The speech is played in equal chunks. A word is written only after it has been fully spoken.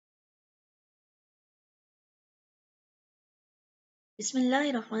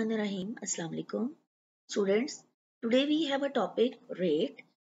Bismillahirrahmanirrahim. Assalamu alaikum. Students, today we have a topic rate.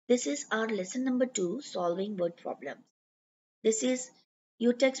 This is our lesson number 2, solving word problems. This is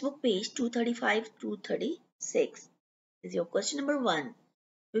your textbook page 235 to 36. This is your question number 1.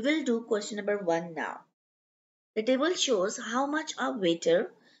 We will do question number 1 now. The table shows how much a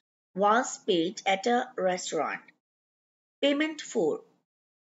waiter was paid at a restaurant. Payment for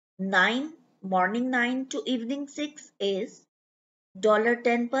 9 morning 9 to evening 6 is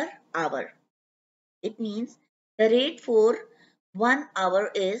 $10 per hour. It means the rate for 1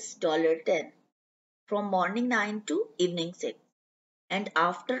 hour is $10 from morning 9 to evening 6, and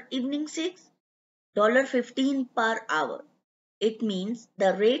after evening 6 $15 per hour. It means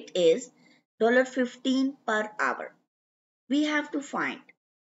the rate is $15 per hour. We have to find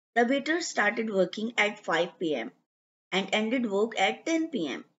the waiter started working at 5 p.m. and ended work at 10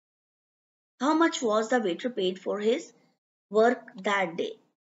 p.m. How much was the waiter paid for his work that day?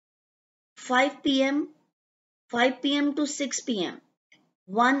 5 p.m. 5 p.m. to 6 p.m.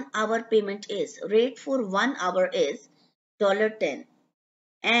 1 hour payment is rate for 1 hour is $10,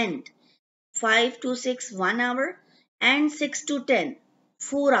 and 5 to 6 1 hour, and 6 to 10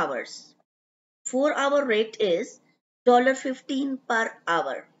 4 hours. 4 hour rate is $15 per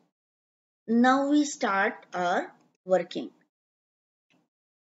hour. Now we start our working.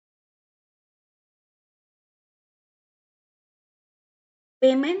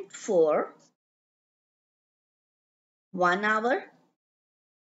 Payment for 1 hour.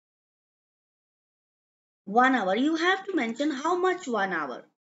 1 hour, you have to mention how much 1 hour.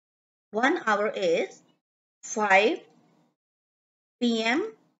 1 hour is 5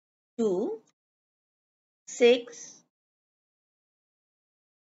 p.m. to 6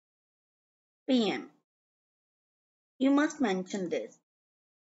 p.m. You must mention this.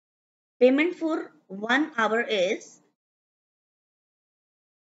 Payment for 1 hour is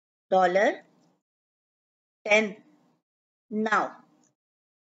 $10. Now,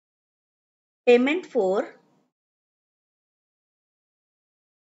 payment for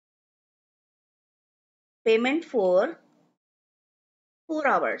 4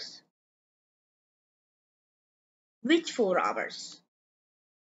 hours. Which 4 hours?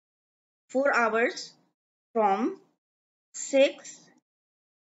 4 hours from 6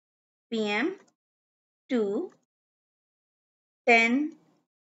 p.m. to 10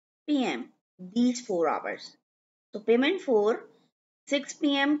 p.m. These 4 hours. So payment for 6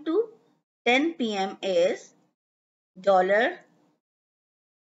 p.m. to 10 p.m. is $15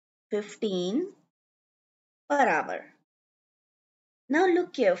 per hour. Now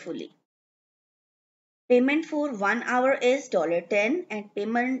look carefully. Payment for 1 hour is $10 and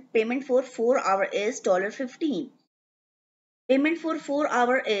payment for 4 hour is $15. Payment for 4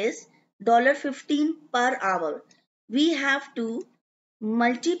 hour is $15 per hour. We have to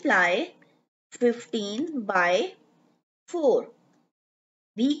multiply 15 by 4.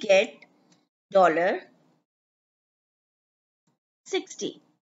 We get $60.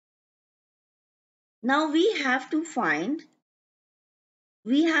 Now we have to find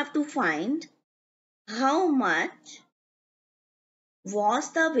how much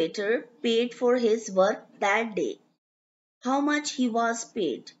was the waiter paid for his work that day. How much he was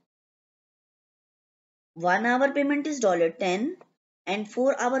paid? 1 hour payment is $10 and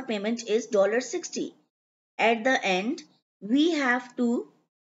 4 hour payment is $60. At the end, we have to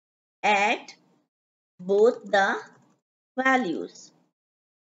add both the values.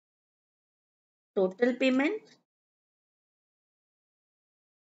 Total payment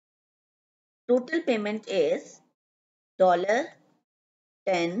is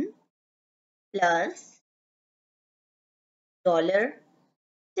 $10 plus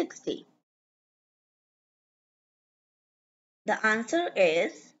 $60. The answer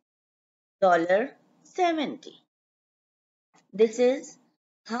is $70. This is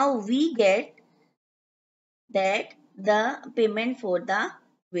how we get that the payment for the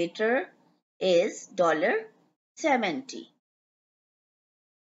waiter is $70.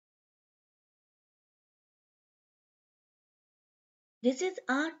 This is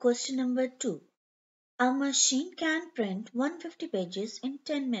our question number 2. A machine can print 150 pages in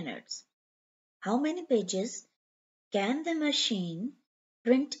 10 minutes. How many pages can the machine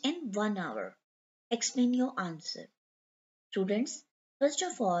print in 1 hour? Explain your answer. Students, first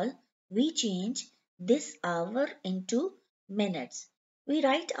of all, we change this hour into minutes. We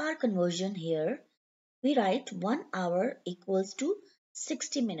write our conversion here. We write 1 hour equals to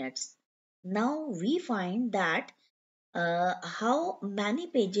 60 minutes. Now we find that how many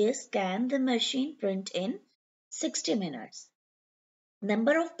pages can the machine print in 60 minutes?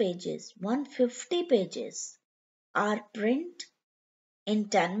 Number of pages 150 pages are print In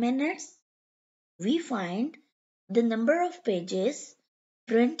 10 minutes, we find the number of pages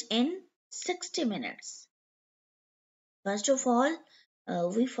print in 60 minutes. First of all,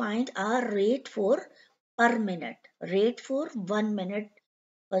 we find our rate for per minute. Rate for 1 minute.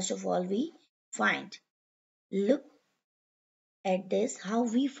 First of all, we find. Look at this, how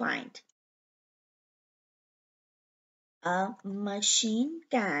we find. A machine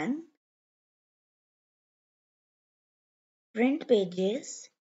can print pages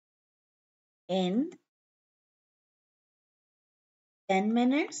in 10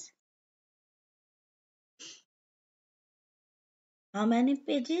 minutes. How many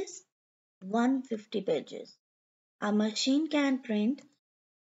pages? 150 pages. A machine can print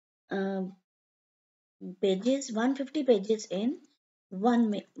uh, pages 150 pages in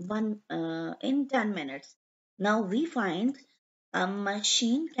in 10 minutes. Now we find a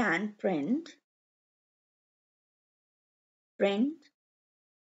machine can print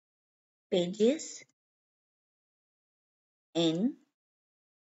pages in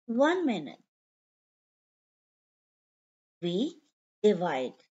 1 minute. We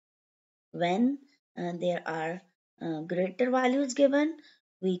divide. When there are greater values given,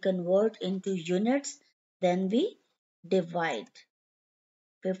 we convert into units, then we divide.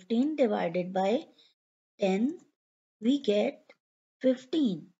 15 divided by 10, we get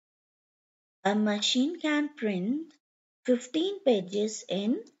 15. A machine can print 15 pages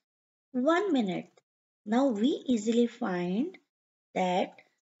in 1 minute. Now we easily find that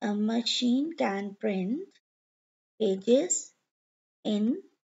a machine can print pages in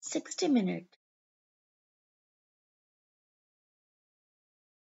 60 minutes.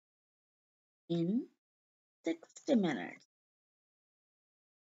 In 60 minutes.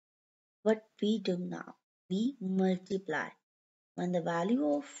 What we do now? We multiply. When the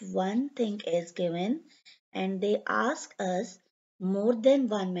value of one thing is given and they ask us more than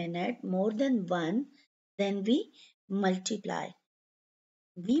 1 minute, more than one, then we multiply.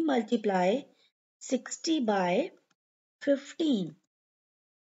 We multiply 60 by 15.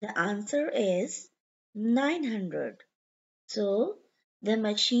 The answer is 900. So the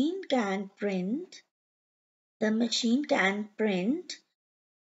machine can print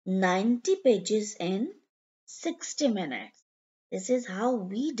 90 pages in 60 minutes. This is how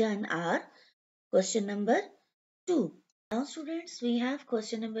we done our question number 2. Now students, we have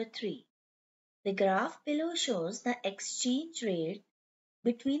question number 3. The graph below shows the exchange rate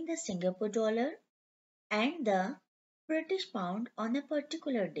between the Singapore dollar and the British pound on a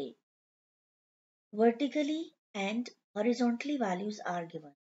particular day. Vertically and horizontally values are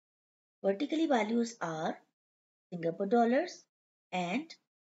given. Vertically values are Singapore dollars and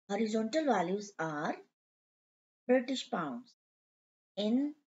horizontal values are British pounds.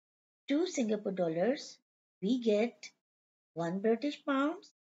 In 2 Singapore dollars, we get 1 British pounds,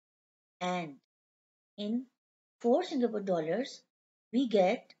 and in 4 Singapore dollars, we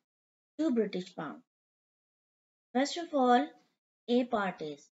get 2 British pounds. First of all, A part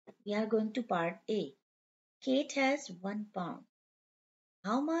is, we are going to part A. Kate has 1 pound.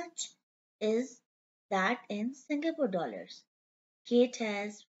 How much is that in Singapore dollars? Kate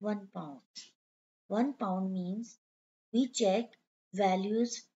has 1 pound. 1 pound means we check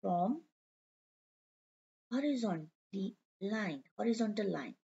values from horizontal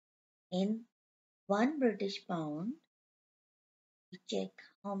line. In 1 British pound, we check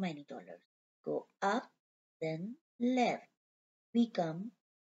how many dollars. Go up, then left. We come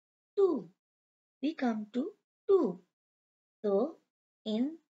 2. We come to 2. So,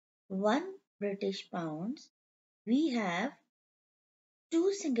 in 1 British pounds, we have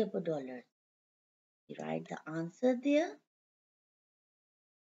 2 Singapore dollars. We write the answer there.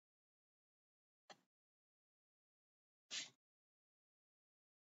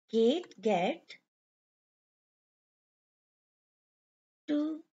 Kate get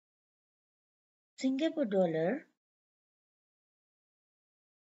 2 Singapore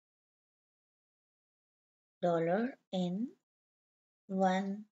dollar in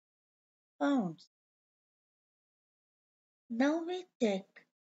 1 pounds. Now we check.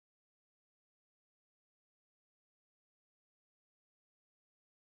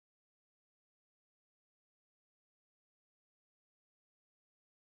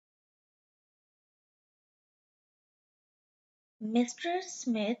 Mr.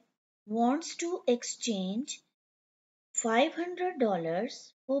 Smith wants to exchange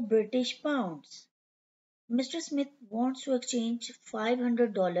 $500 for British pounds. Mr. Smith wants to exchange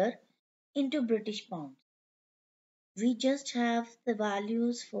 $500 into British pounds. We just have the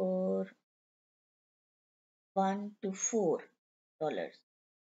values for 1 to $4.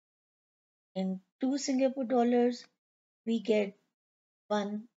 In 2 Singapore dollars, we get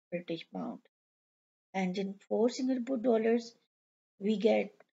 1 British pound. And in 4 Singapore dollars, we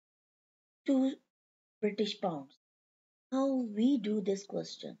get 2 British pounds. How we do this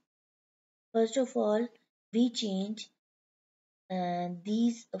question? First of all, we change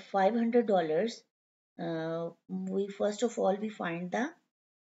these $500. We first of all we find the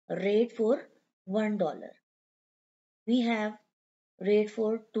rate for $1. We have rate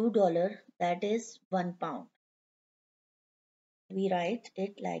for $2, that is £1. We write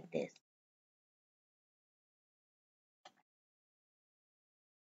it like this.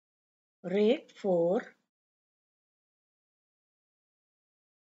 Rate for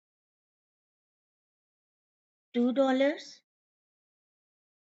 $2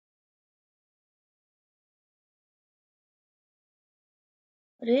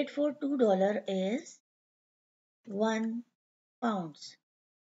 rate for $2 is £1.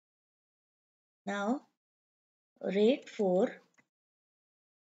 Now rate for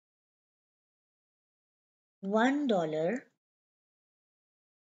 $1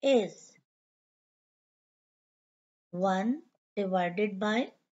 is 1 divided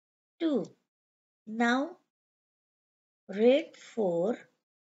by 2. Now rate for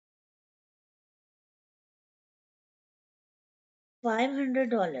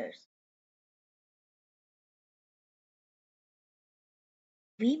 $500.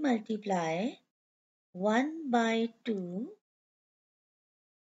 We multiply 1 by 2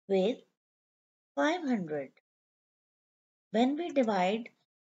 with 500. When we divide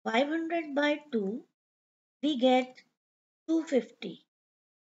 500 by 2, we get 250.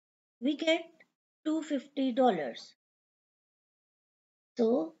 We get $250.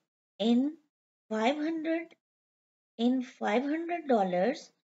 So in 500 in $500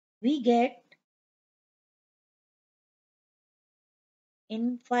 we get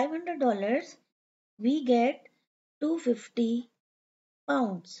 £250.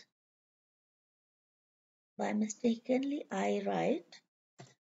 By mistakenly I write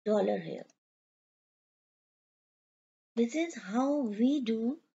dollar here. This is how we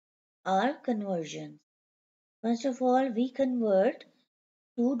do our conversions. First of all, we convert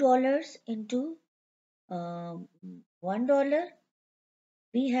 $2 into $1.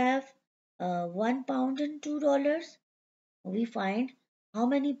 We have £1 in $2. We find how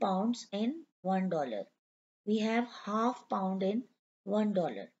many pounds in $1. We have half pound in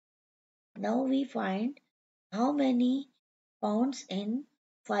 $1. Now we find how many pounds in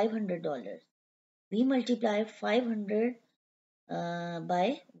 $500. We multiply 500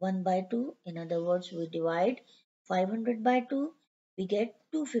 by 1 by 2. In other words, we divide 500 by 2. We get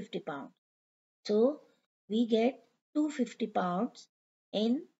 250 pounds. So we get 250 pounds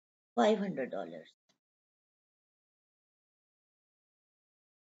in $500.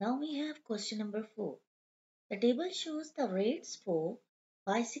 Now we have question number 4. The table shows the rates for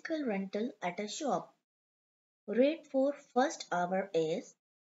bicycle rental at a shop. Rate for first hour is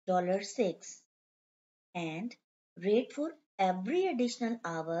 $6 and rate for every additional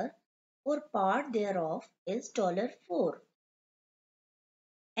hour or part thereof is $4.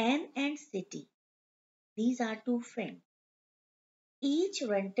 Anne and City, these are two friends. Each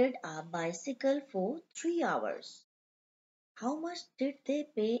rented a bicycle for 3 hours. How much did they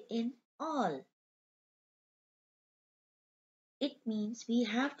pay in all? It means we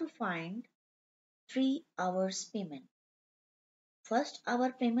have to find 3 hours payment. First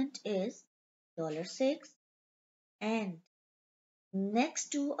hour payment is $6 and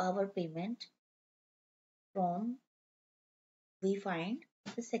next to our payment from we find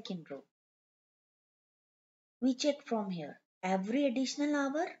the second row. We check from here. Every additional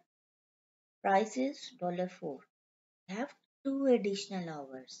hour price is $4. We have 2 additional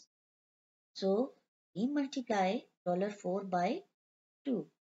hours. So we multiply $4 by 2.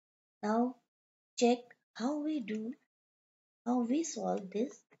 Now check how we solve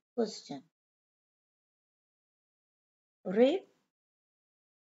this question. Rate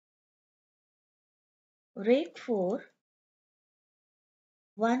for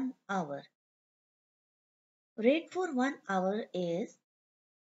 1 hour. Rate for 1 hour is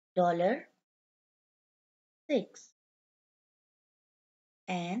 $6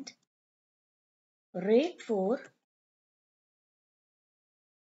 and rate for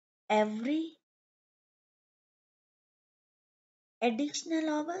every additional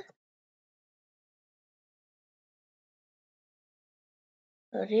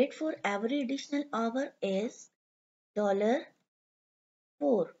hour is $4.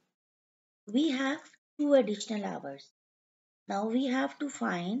 We have 2 additional hours. Now we have to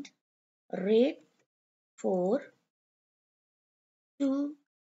find rate for 2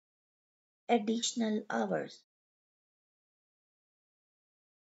 additional hours.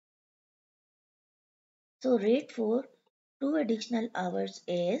 So rate for 2 additional hours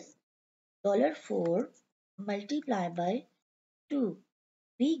is $4 multiplied by 2.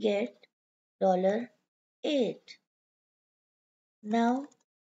 We get $8. Now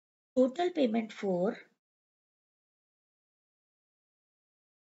total payment for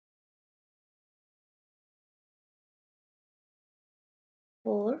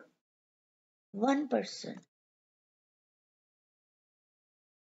one person.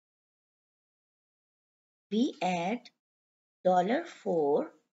 We add $4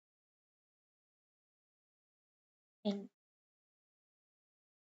 in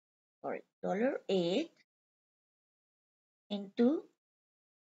 $8 into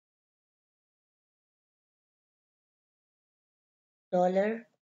 $6.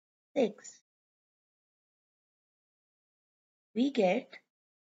 We get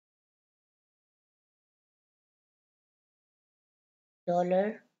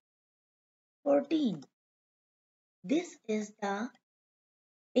 $14. This is the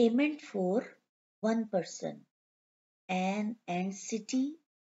payment for one person. Anne and City,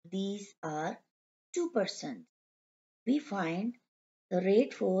 these are 2%. We find the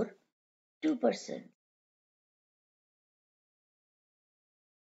rate for 2%.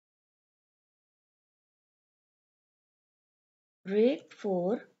 Rate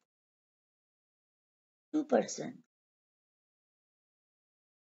for 2%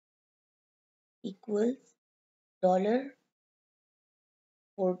 equals $14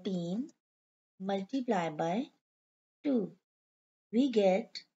 multiplied by 2. We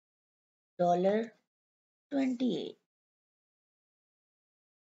get $28.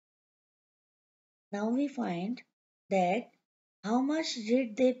 Now we find that how much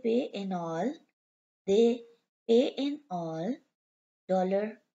did they pay in all? They pay in all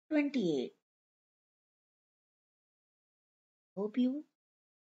 $28. Hope you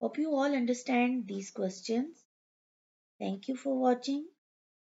hope you all understand these questions. Thank you for watching.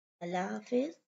 Allah Hafiz.